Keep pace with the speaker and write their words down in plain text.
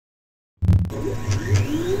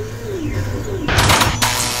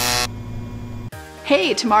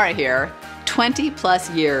Hey, Tamara here. 20 plus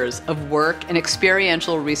years of work and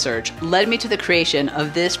experiential research led me to the creation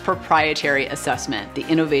of this proprietary assessment, the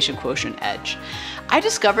Innovation Quotient Edge. I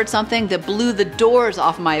discovered something that blew the doors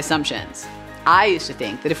off my assumptions. I used to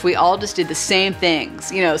think that if we all just did the same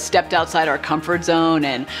things, stepped outside our comfort zone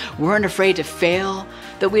and weren't afraid to fail,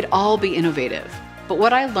 that we'd all be innovative. But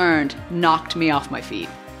what I learned knocked me off my feet.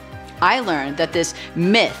 I learned that this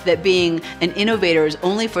myth that being an innovator is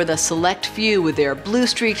only for the select few with their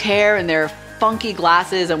blue-streaked hair and their funky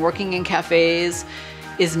glasses and working in cafes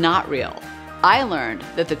is not real. I learned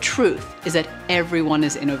that the truth is that everyone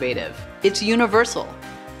is innovative. It's universal,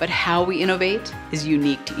 but how we innovate is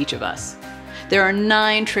unique to each of us. There are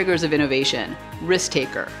 9 triggers of innovation: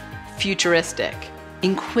 risk-taker, futuristic,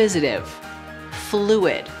 inquisitive,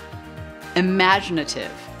 fluid,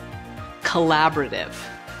 imaginative, collaborative,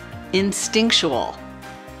 instinctual,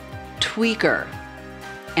 tweaker,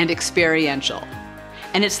 and experiential.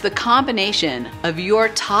 And it's the combination of your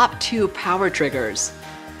top 2 power triggers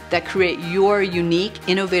that create your unique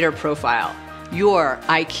innovator profile, your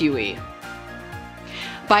IQE.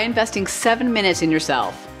 By investing 7 minutes in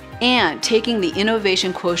yourself and taking the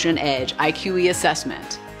Innovation Quotient Edge IQE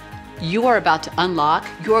assessment, you are about to unlock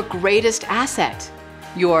your greatest asset,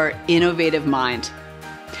 your innovative mind.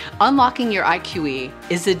 Unlocking your IQE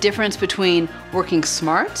is the difference between working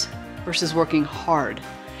smart versus working hard,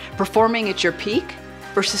 performing at your peak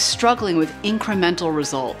versus struggling with incremental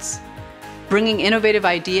results, bringing innovative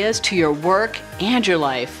ideas to your work and your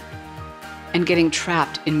life, and getting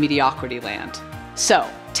trapped in mediocrity land. So,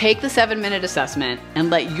 take the 7-minute assessment and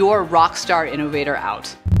let your rockstar innovator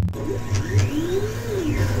out.